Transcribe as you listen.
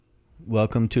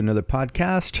welcome to another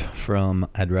podcast from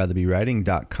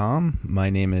I'dRatherBeWriting.com. My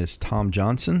name is Tom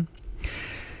Johnson,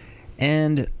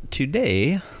 and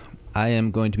today I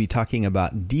am going to be talking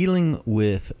about dealing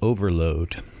with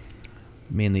overload,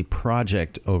 mainly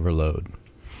project overload.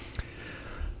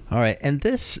 All right, and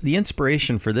the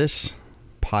inspiration for this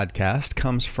podcast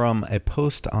comes from a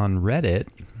post on Reddit.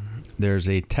 There's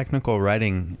a technical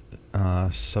writing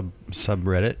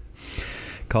subreddit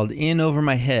called In Over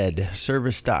My Head,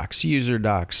 Service Docs, User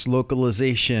Docs,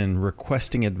 Localization,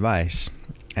 Requesting Advice.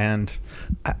 And,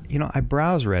 I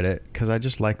browse Reddit because I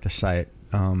just like the site.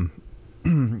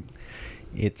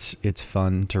 It's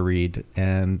fun to read,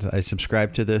 and I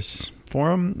subscribe to this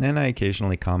forum, and I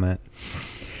occasionally comment.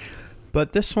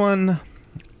 But this one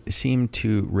seemed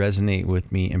to resonate with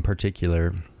me in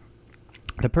particular.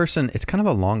 The person, it's kind of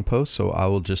a long post, so I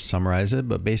will just summarize it,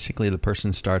 but basically the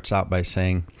person starts out by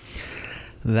saying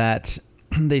that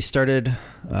they started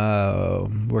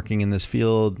working in this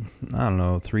field,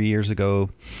 3 years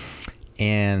ago,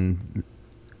 and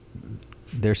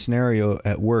their scenario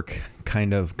at work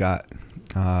kind of got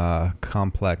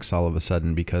complex all of a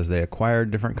sudden because they acquired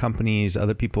different companies,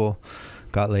 other people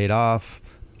got laid off,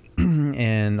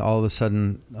 and all of a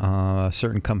sudden a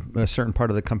certain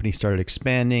part of the company started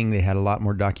expanding. They had a lot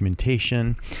more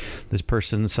documentation. This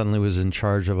person suddenly was in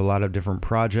charge of a lot of different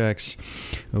projects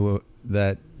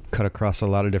that cut across a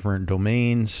lot of different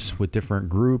domains with different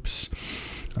groups.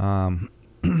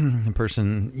 The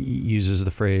person uses the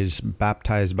phrase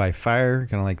baptized by fire,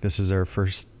 kind of like this is their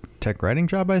first tech writing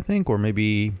job, I think, or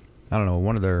maybe,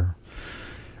 one of their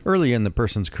early in the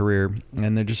person's career,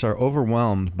 and they just are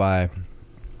overwhelmed by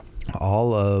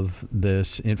all of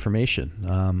this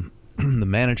information. The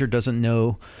manager doesn't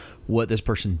know what this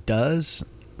person does,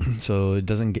 so he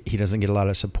doesn't get a lot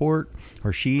of support,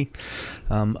 or she.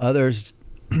 Others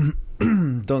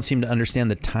don't seem to understand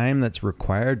the time that's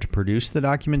required to produce the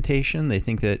documentation. They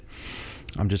think that,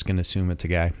 I'm just going to assume it's a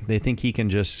guy, they think he can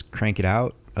just crank it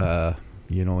out,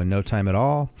 in no time at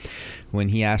all. When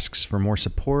he asks for more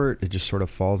support, it just sort of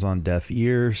falls on deaf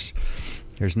ears.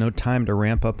 There's no time to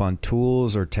ramp up on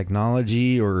tools or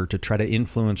technology or to try to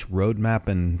influence roadmap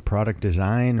and product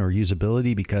design or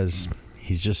usability because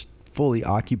he's just fully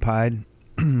occupied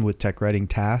with tech writing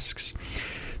tasks.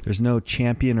 There's no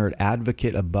champion or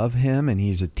advocate above him, and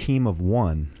he's a team of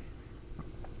one.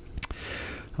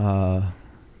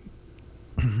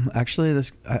 Actually,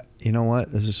 this,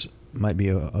 this might be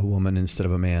a woman instead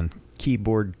of a man.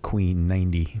 Keyboard Queen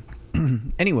 90.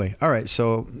 Anyway, all right,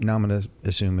 so now I'm going to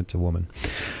assume it's a woman.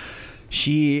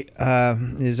 She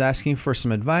is asking for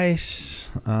some advice,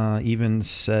 even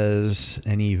says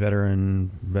any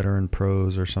veteran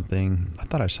pros or something. I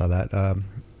thought I saw that.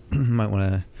 Might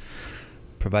want to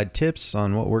provide tips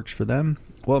on what works for them.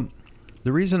 Well,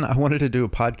 the reason I wanted to do a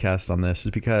podcast on this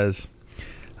is because,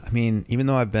 even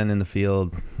though I've been in the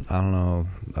field,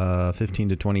 15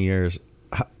 to 20 years,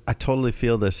 I totally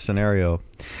feel this scenario.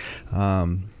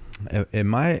 In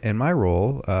my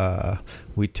role,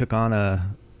 we took on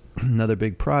another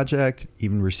big project,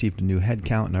 even received a new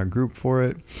headcount in our group for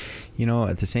it.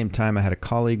 At the same time, I had a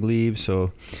colleague leave,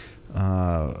 so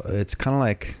it's kind of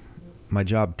like my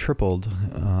job tripled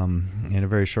in a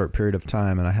very short period of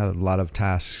time, and I had a lot of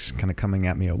tasks kind of coming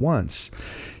at me at once.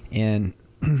 And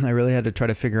I really had to try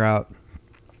to figure out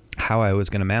how I was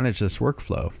going to manage this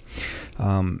workflow.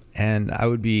 And I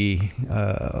would be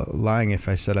lying if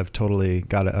I said I've totally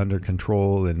got it under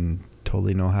control and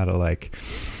totally know how to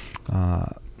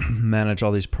manage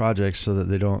all these projects so that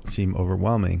they don't seem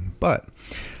overwhelming. But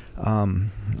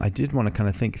I did want to kind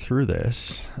of think through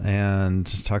this and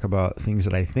talk about things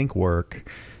that I think work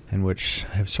and which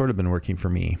have sort of been working for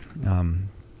me. All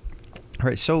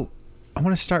right, so I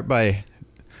want to start by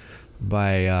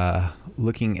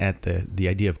looking at the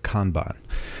idea of Kanban.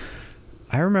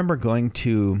 I remember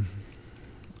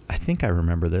I think I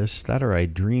remember this, that or I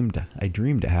dreamed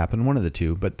it happened, one of the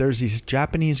two, but there's these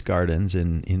Japanese gardens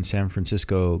in San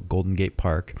Francisco, Golden Gate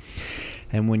Park.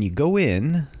 And when you go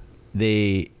in,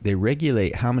 they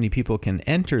regulate how many people can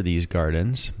enter these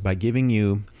gardens by giving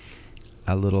you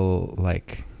a little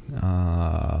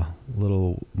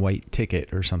little white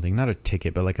ticket or something, not a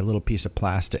ticket, but like a little piece of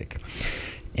plastic.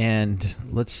 And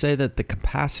let's say that the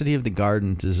capacity of the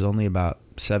gardens is only about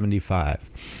 75.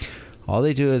 All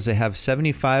they do is they have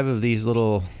 75 of these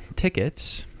little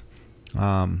tickets.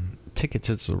 Tickets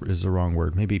is the wrong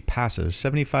word. Maybe passes.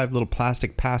 75 little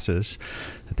plastic passes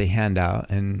that they hand out.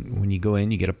 And when you go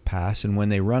in, you get a pass. And when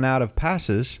they run out of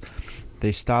passes,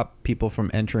 they stop people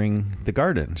from entering the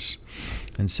gardens.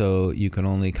 And so you can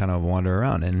only kind of wander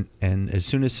around. And as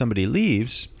soon as somebody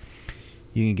leaves,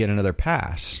 you can get another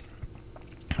pass.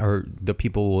 or the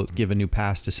people will give a new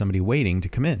pass to somebody waiting to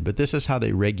come in. But this is how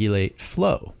they regulate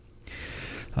flow.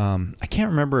 I can't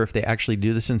remember if they actually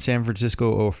do this in San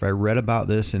Francisco or if I read about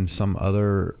this in some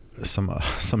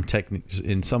techniques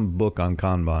in some book on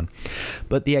Kanban.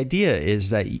 But the idea is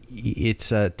that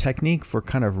it's a technique for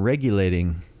kind of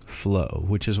regulating flow,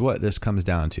 which is what this comes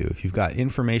down to. If you've got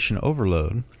information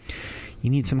overload, you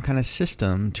need some kind of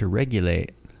system to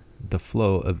regulate the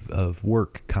flow of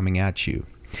work coming at you.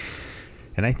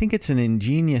 And I think it's an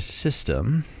ingenious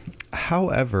system.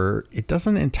 However, it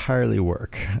doesn't entirely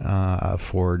work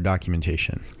for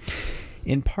documentation,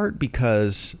 in part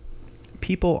because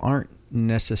people aren't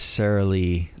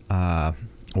necessarily,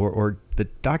 or the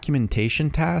documentation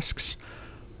tasks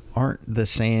aren't the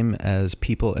same as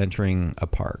people entering a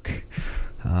park.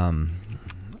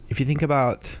 If you think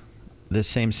about the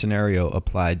same scenario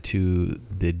applied to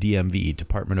the DMV,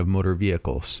 Department of Motor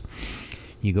Vehicles,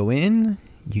 you go in,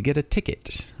 you get a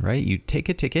ticket, right? You take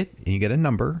a ticket and you get a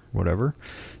number, whatever.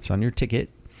 It's on your ticket.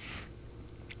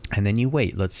 And then you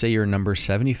wait. Let's say you're number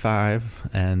 75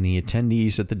 and the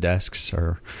attendees at the desks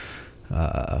are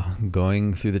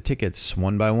going through the tickets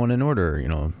one by one in order,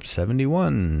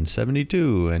 71,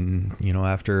 72. And,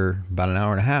 after about an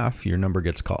hour and a half, your number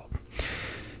gets called.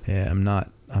 Yeah, I'm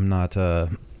not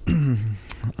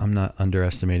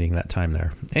underestimating that time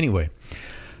there. Anyway,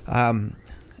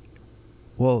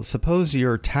 well, suppose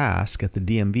your task at the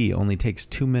DMV only takes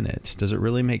 2 minutes. Does it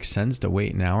really make sense to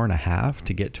wait an hour and a half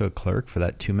to get to a clerk for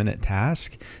that 2-minute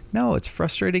task? No, it's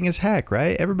frustrating as heck,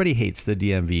 right? Everybody hates the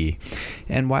DMV.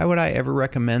 And why would I ever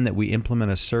recommend that we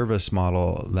implement a service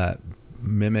model that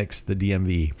mimics the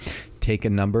DMV? Take a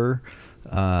number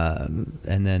and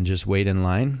then just wait in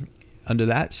line. Under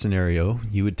that scenario,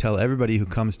 you would tell everybody who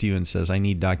comes to you and says, I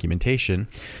need documentation,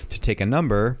 to take a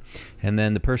number, and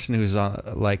then the person who's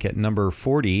at number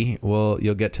 40, well,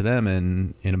 you'll get to them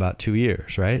in about 2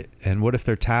 years, right? And what if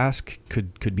their task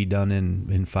could be done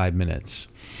in 5 minutes?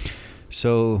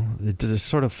 So it just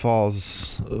sort of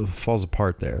falls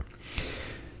apart there.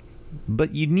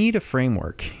 But you need a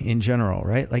framework in general,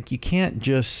 right? Like you can't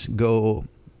just go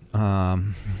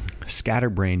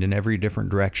scatterbrained in every different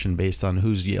direction based on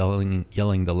who's yelling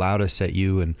the loudest at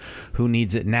you and who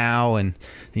needs it now. And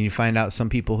then you find out some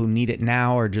people who need it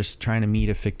now are just trying to meet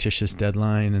a fictitious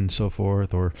deadline and so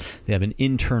forth, or they have an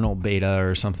internal beta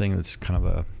or something that's kind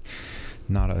of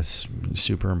not a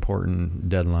super important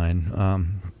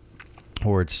deadline.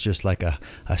 Or it's just like a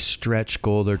stretch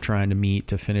goal they're trying to meet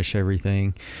to finish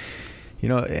everything.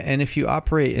 And if you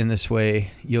operate in this way,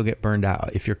 you'll get burned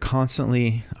out. If you're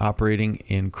constantly operating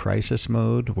in crisis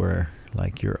mode, where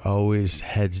like you're always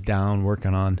heads down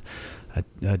working on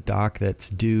a doc that's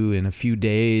due in a few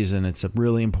days, and it's a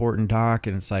really important doc,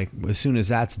 and it's like as soon as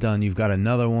that's done, you've got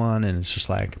another one, and it's just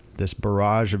like this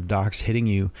barrage of docs hitting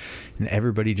you, and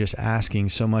everybody just asking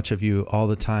so much of you all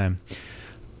the time.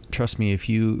 Trust me, if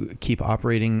you keep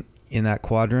operating in that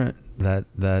quadrant, that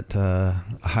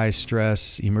high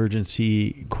stress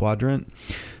emergency quadrant,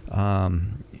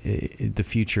 the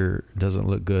future doesn't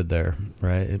look good there,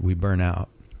 right? We burn out.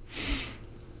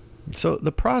 So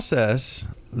the process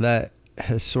that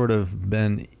has sort of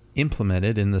been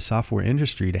implemented in the software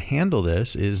industry to handle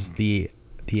this is the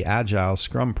Agile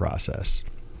Scrum process.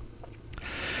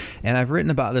 And I've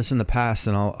written about this in the past,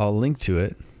 and I'll link to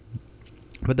it.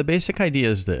 But the basic idea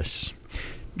is this.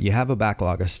 You have a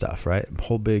backlog of stuff, right?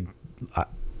 Whole big...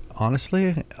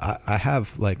 honestly, I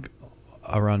have like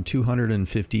around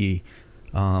 250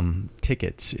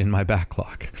 tickets in my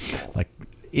backlog, like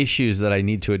issues that I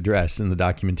need to address in the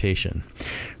documentation,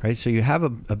 right? So you have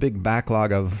a big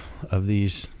backlog of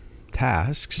these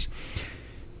tasks.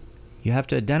 You have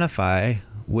to identify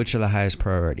which are the highest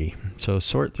priority. So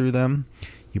sort through them.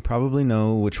 You probably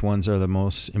know which ones are the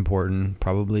most important,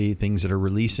 probably things that are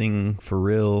releasing for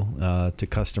real to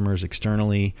customers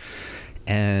externally,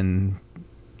 and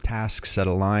tasks that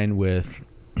align with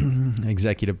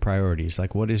executive priorities.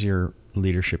 Like, what does your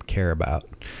leadership care about?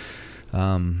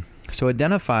 So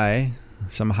identify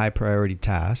some high priority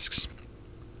tasks,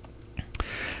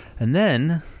 and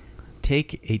then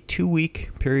take a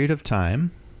 2-week period of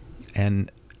time and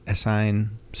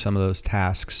assign some of those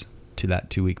tasks to that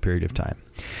 2-week period of time.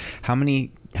 How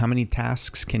many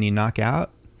tasks can you knock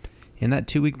out in that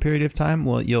 2-week period of time?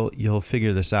 Well, you'll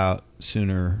figure this out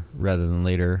sooner rather than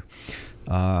later.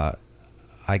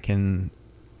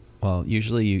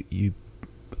 Usually you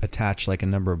attach like a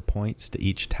number of points to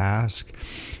each task,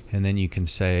 and then you can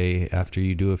say, after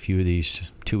you do a few of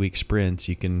these 2-week sprints,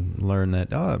 you can learn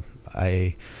that,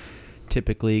 I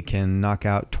typically can knock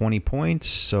out 20 points.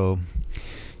 So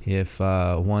if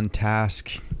one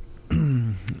task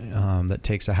that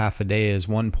takes a half a day is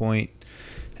 1 point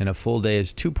and a full day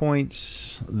is 2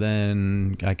 points,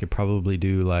 then I could probably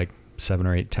do like 7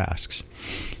 or 8 tasks,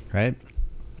 right?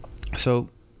 So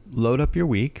load up your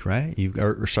week, right?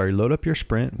 Load up your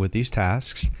sprint with these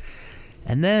tasks,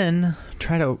 and then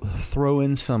try to throw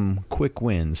in some quick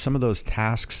wins. Some of those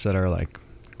tasks that are like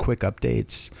quick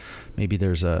updates. Maybe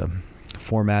there's a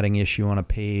formatting issue on a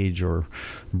page or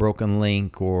broken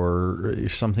link or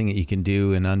something that you can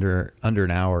do in under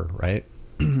an hour, right?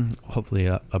 Hopefully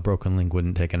a broken link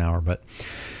wouldn't take an hour, but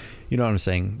you know what I'm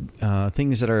saying?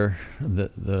 Things that are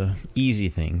the easy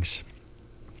things.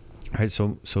 Right,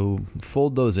 so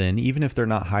fold those in, even if they're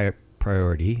not high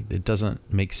priority. It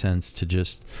doesn't make sense to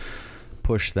just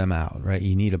push them out, right?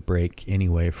 You need a break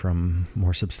anyway from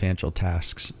more substantial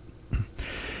tasks.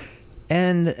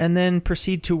 And then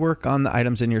proceed to work on the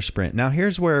items in your sprint. Now,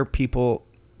 here's where people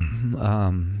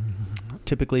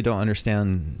typically don't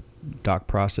understand doc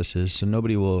processes, so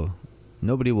nobody will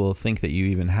think that you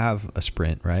even have a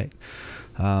sprint, right?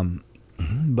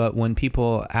 But when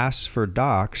people ask for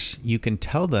docs, you can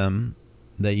tell them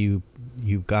that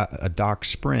you've got a doc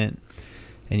sprint,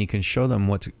 and you can show them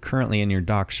what's currently in your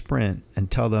doc sprint and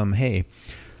tell them, hey,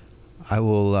 I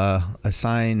will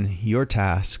assign your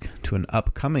task to an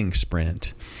upcoming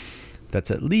sprint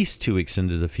that's at least 2 weeks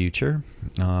into the future,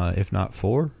 if not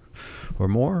 4 or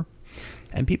more.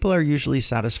 And people are usually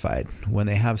satisfied when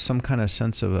they have some kind of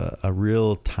sense of a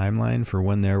real timeline for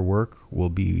when their work will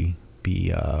be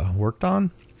worked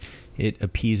on. It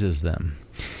appeases them.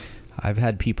 I've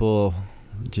had people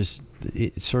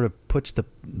it sort of puts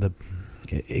I'm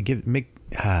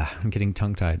getting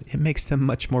tongue-tied. It makes them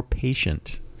much more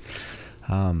patient.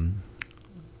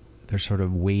 They're sort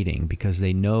of waiting because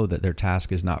they know that their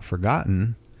task is not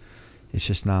forgotten. It's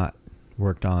just not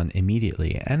worked on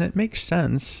immediately. And it makes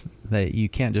sense that you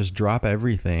can't just drop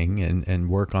everything and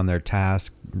work on their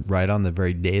task right on the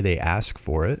very day they ask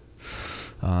for it.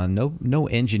 No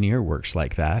engineer works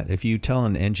like that. If you tell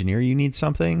an engineer you need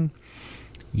something,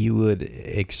 you would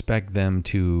expect them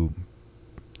to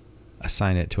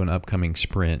assign it to an upcoming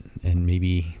sprint, and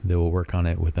maybe they will work on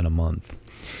it within a month.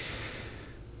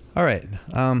 All right.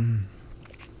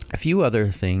 A few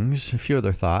other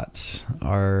thoughts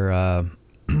are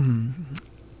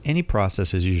any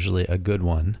process is usually a good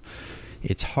one.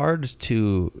 It's hard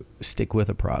to stick with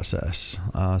a process.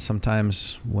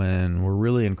 Sometimes when we're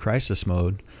really in crisis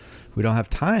mode, we don't have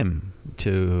time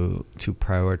to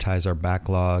prioritize our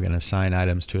backlog and assign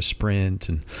items to a sprint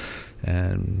and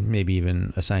maybe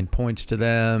even assign points to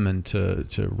them and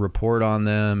to report on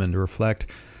them and to reflect.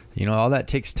 All that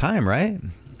takes time, right?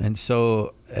 And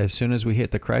so as soon as we hit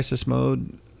the crisis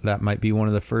mode, that might be one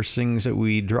of the first things that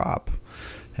we drop.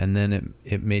 And then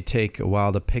it may take a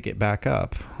while to pick it back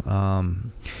up.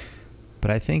 But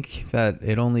I think that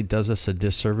it only does us a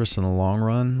disservice in the long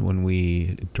run when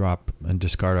we drop and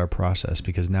discard our process,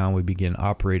 because now we begin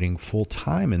operating full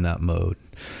time in that mode.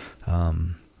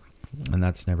 And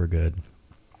that's never good.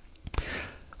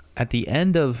 At the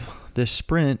end of this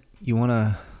sprint, you want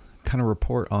to kind of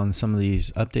report on some of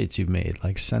these updates you've made,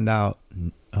 like send out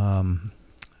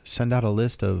a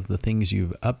list of the things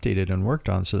you've updated and worked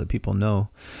on so that people know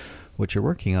what you're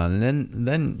working on. And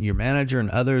then your manager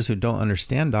and others who don't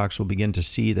understand docs will begin to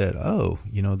see that,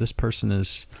 this person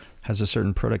has a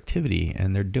certain productivity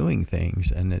and they're doing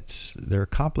things and they're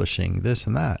accomplishing this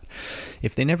and that.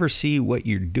 If they never see what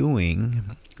you're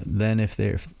doing, then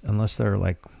unless they're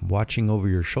like watching over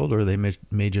your shoulder, they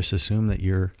may just assume that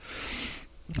you're,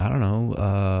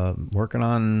 working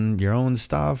on your own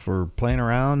stuff or playing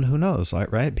around. Who knows,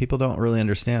 right? People don't really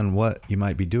understand what you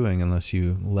might be doing unless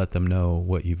you let them know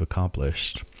what you've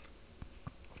accomplished.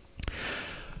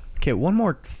 Okay, one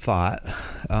more thought.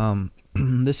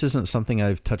 This isn't something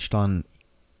I've touched on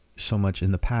so much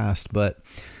in the past, but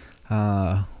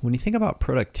when you think about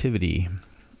productivity,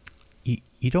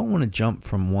 you don't want to jump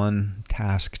from one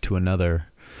task to another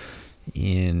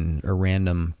in a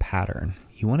random pattern.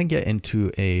 You want to get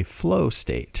into a flow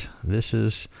state. This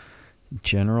is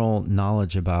general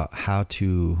knowledge about how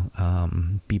to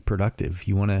be productive.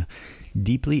 You want to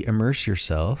deeply immerse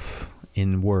yourself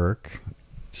in work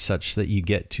such that you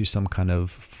get to some kind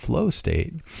of flow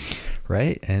state,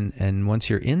 right? And once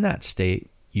you're in that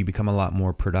state, you become a lot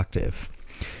more productive.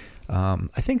 I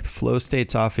think the flow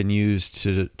state's often used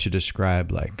to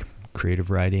describe like creative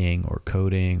writing or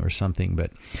coding or something, but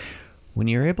when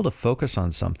you're able to focus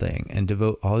on something and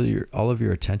devote all of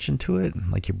your attention to it,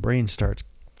 like your brain starts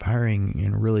firing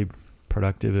in a really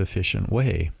productive, efficient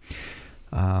way.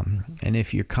 And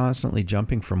if you're constantly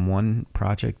jumping from one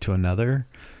project to another,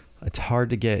 it's hard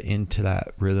to get into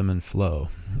that rhythm and flow.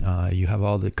 You have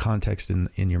all the context in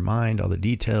your mind, all the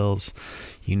details.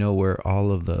 You know where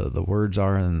all of the words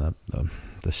are and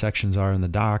the sections are in the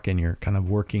doc, and you're kind of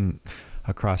working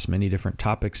across many different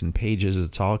topics and pages.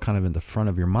 It's all kind of in the front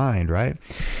of your mind, right?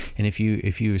 And if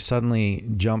you suddenly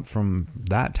jump from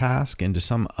that task into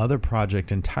some other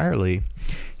project entirely,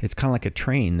 it's kind of like a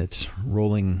train that's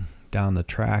rolling down the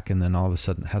track, and then all of a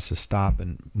sudden has to stop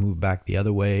and move back the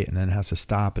other way, and then has to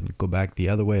stop and go back the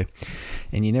other way,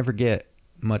 and you never get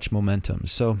much momentum.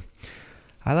 So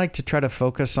I like to try to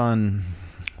focus on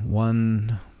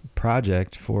one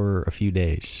project for a few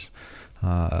days,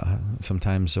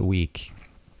 sometimes a week,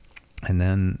 and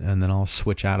then I'll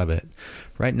switch out of it.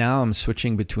 Right now I'm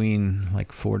switching between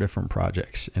like 4 different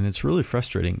projects, and it's really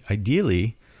frustrating.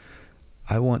 Ideally,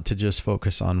 I want to just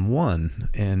focus on one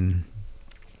and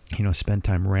spend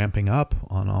time ramping up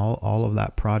on all of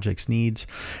that project's needs.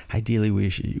 Ideally, we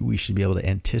should be able to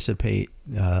anticipate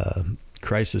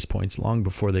crisis points long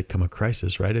before they become a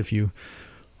crisis, right? If you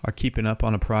are keeping up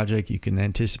on a project, you can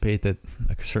anticipate that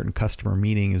a certain customer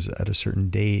meeting is at a certain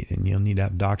date, and you'll need to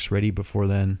have docs ready before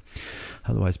then.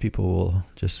 Otherwise, people will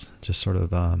just sort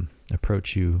of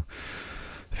approach you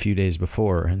a few days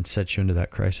before and set you into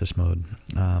that crisis mode.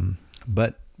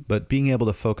 But being able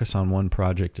to focus on one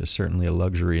project is certainly a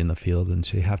luxury in the field, and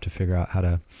so you have to figure out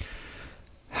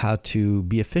how to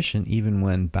be efficient even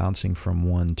when bouncing from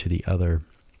one to the other.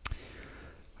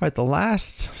 All right, the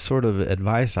last sort of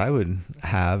advice I would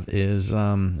have is,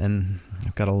 and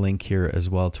I've got a link here as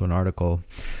well to an article.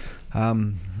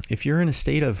 If you're in a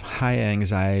state of high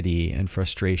anxiety and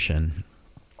frustration,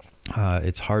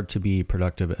 it's hard to be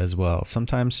productive as well.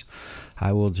 Sometimes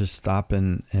I will just stop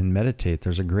and meditate.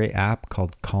 There's a great app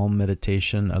called Calm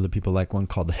Meditation. Other people like one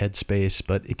called Headspace,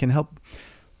 but it can help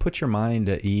put your mind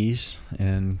at ease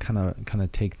and kind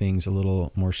of take things a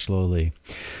little more slowly.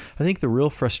 I think the real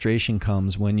frustration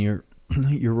comes when you're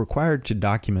required to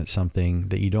document something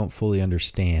that you don't fully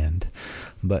understand,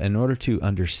 but in order to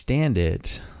understand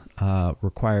it,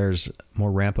 requires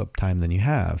more ramp up time than you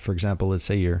have. For example, let's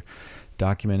say you're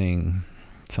documenting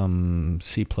some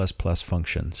C++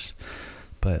 functions,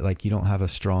 but like you don't have a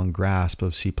strong grasp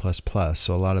of C++,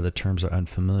 so a lot of the terms are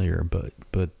unfamiliar, but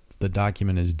the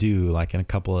document is due like in a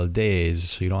couple of days,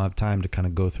 so you don't have time to kind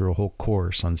of go through a whole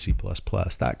course on C++.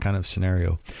 That kind of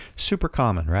scenario, super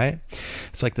common, right?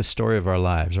 It's like the story of our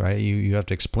lives, right? You have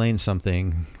to explain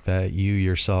something that you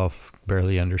yourself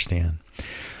barely understand.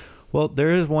 Well,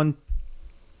 there is one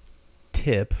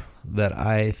tip that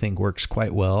I think works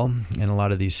quite well in a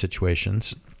lot of these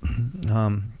situations.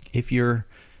 If you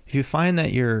find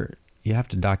that you have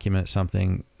to document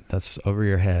something that's over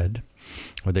your head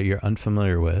or that you're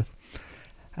unfamiliar with,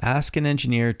 ask an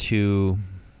engineer to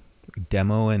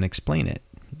demo and explain it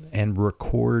and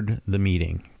record the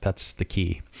meeting. That's the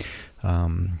key.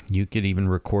 You could even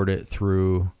record it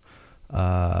through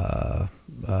any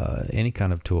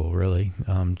kind of tool, really.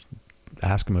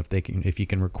 Ask them if you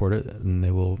can record it, and they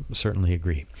will certainly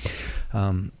agree.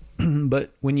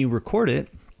 But when you record it,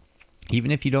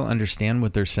 even if you don't understand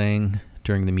what they're saying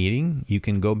during the meeting, you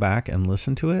can go back and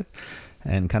listen to it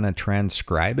and kind of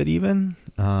transcribe it even,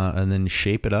 and then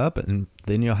shape it up, and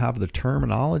then you'll have the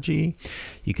terminology.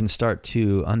 You can start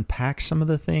to unpack some of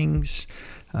the things.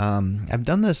 I've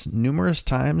done this numerous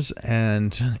times,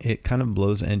 and it kind of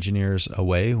blows engineers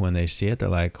away when they see it. They're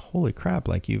like, holy crap,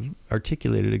 like you've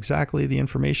articulated exactly the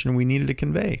information we needed to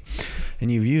convey,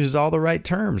 and you've used all the right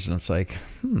terms. And it's like,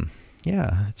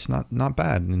 yeah, it's not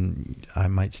bad. And I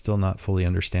might still not fully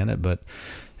understand it, but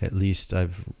at least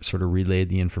I've sort of relayed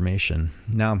the information.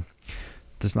 Now,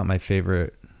 this is not my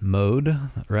favorite mode,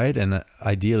 right? And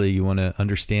ideally you want to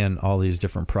understand all these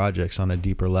different projects on a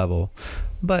deeper level.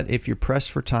 But if you're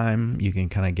pressed for time, you can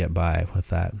kind of get by with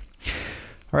that.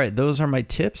 All right, those are my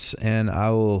tips, and I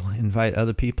will invite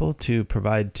other people to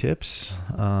provide tips.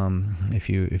 If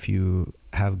you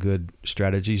have good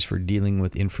strategies for dealing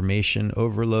with information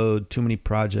overload, too many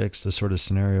projects, the sort of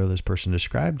scenario this person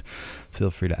described, feel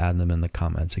free to add them in the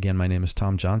comments. Again, my name is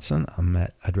Tom Johnson. I'm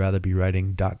at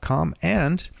I'dRatherBeWriting.com,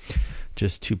 and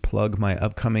just to plug my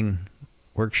upcoming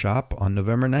workshop on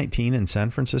November 19 in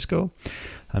San Francisco,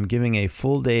 I'm giving a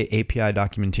full day API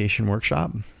documentation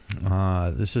workshop.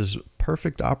 This is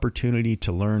perfect opportunity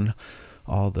to learn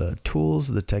all the tools,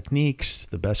 the techniques,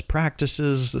 the best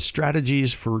practices, the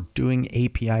strategies for doing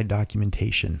API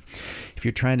documentation. If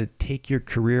you're trying to take your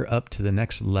career up to the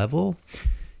next level,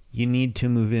 you need to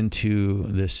move into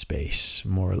this space,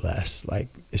 more or less. Like,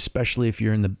 especially if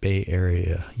you're in the Bay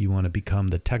Area, you want to become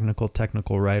the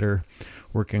technical writer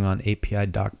working on API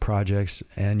doc projects,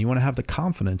 and you want to have the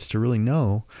confidence to really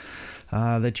know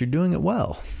that you're doing it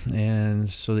well, and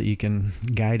so that you can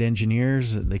guide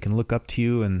engineers, they can look up to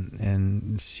you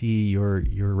and see your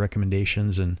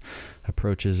recommendations and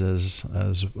approaches as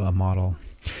a model.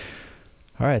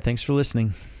 All right, thanks for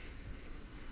listening.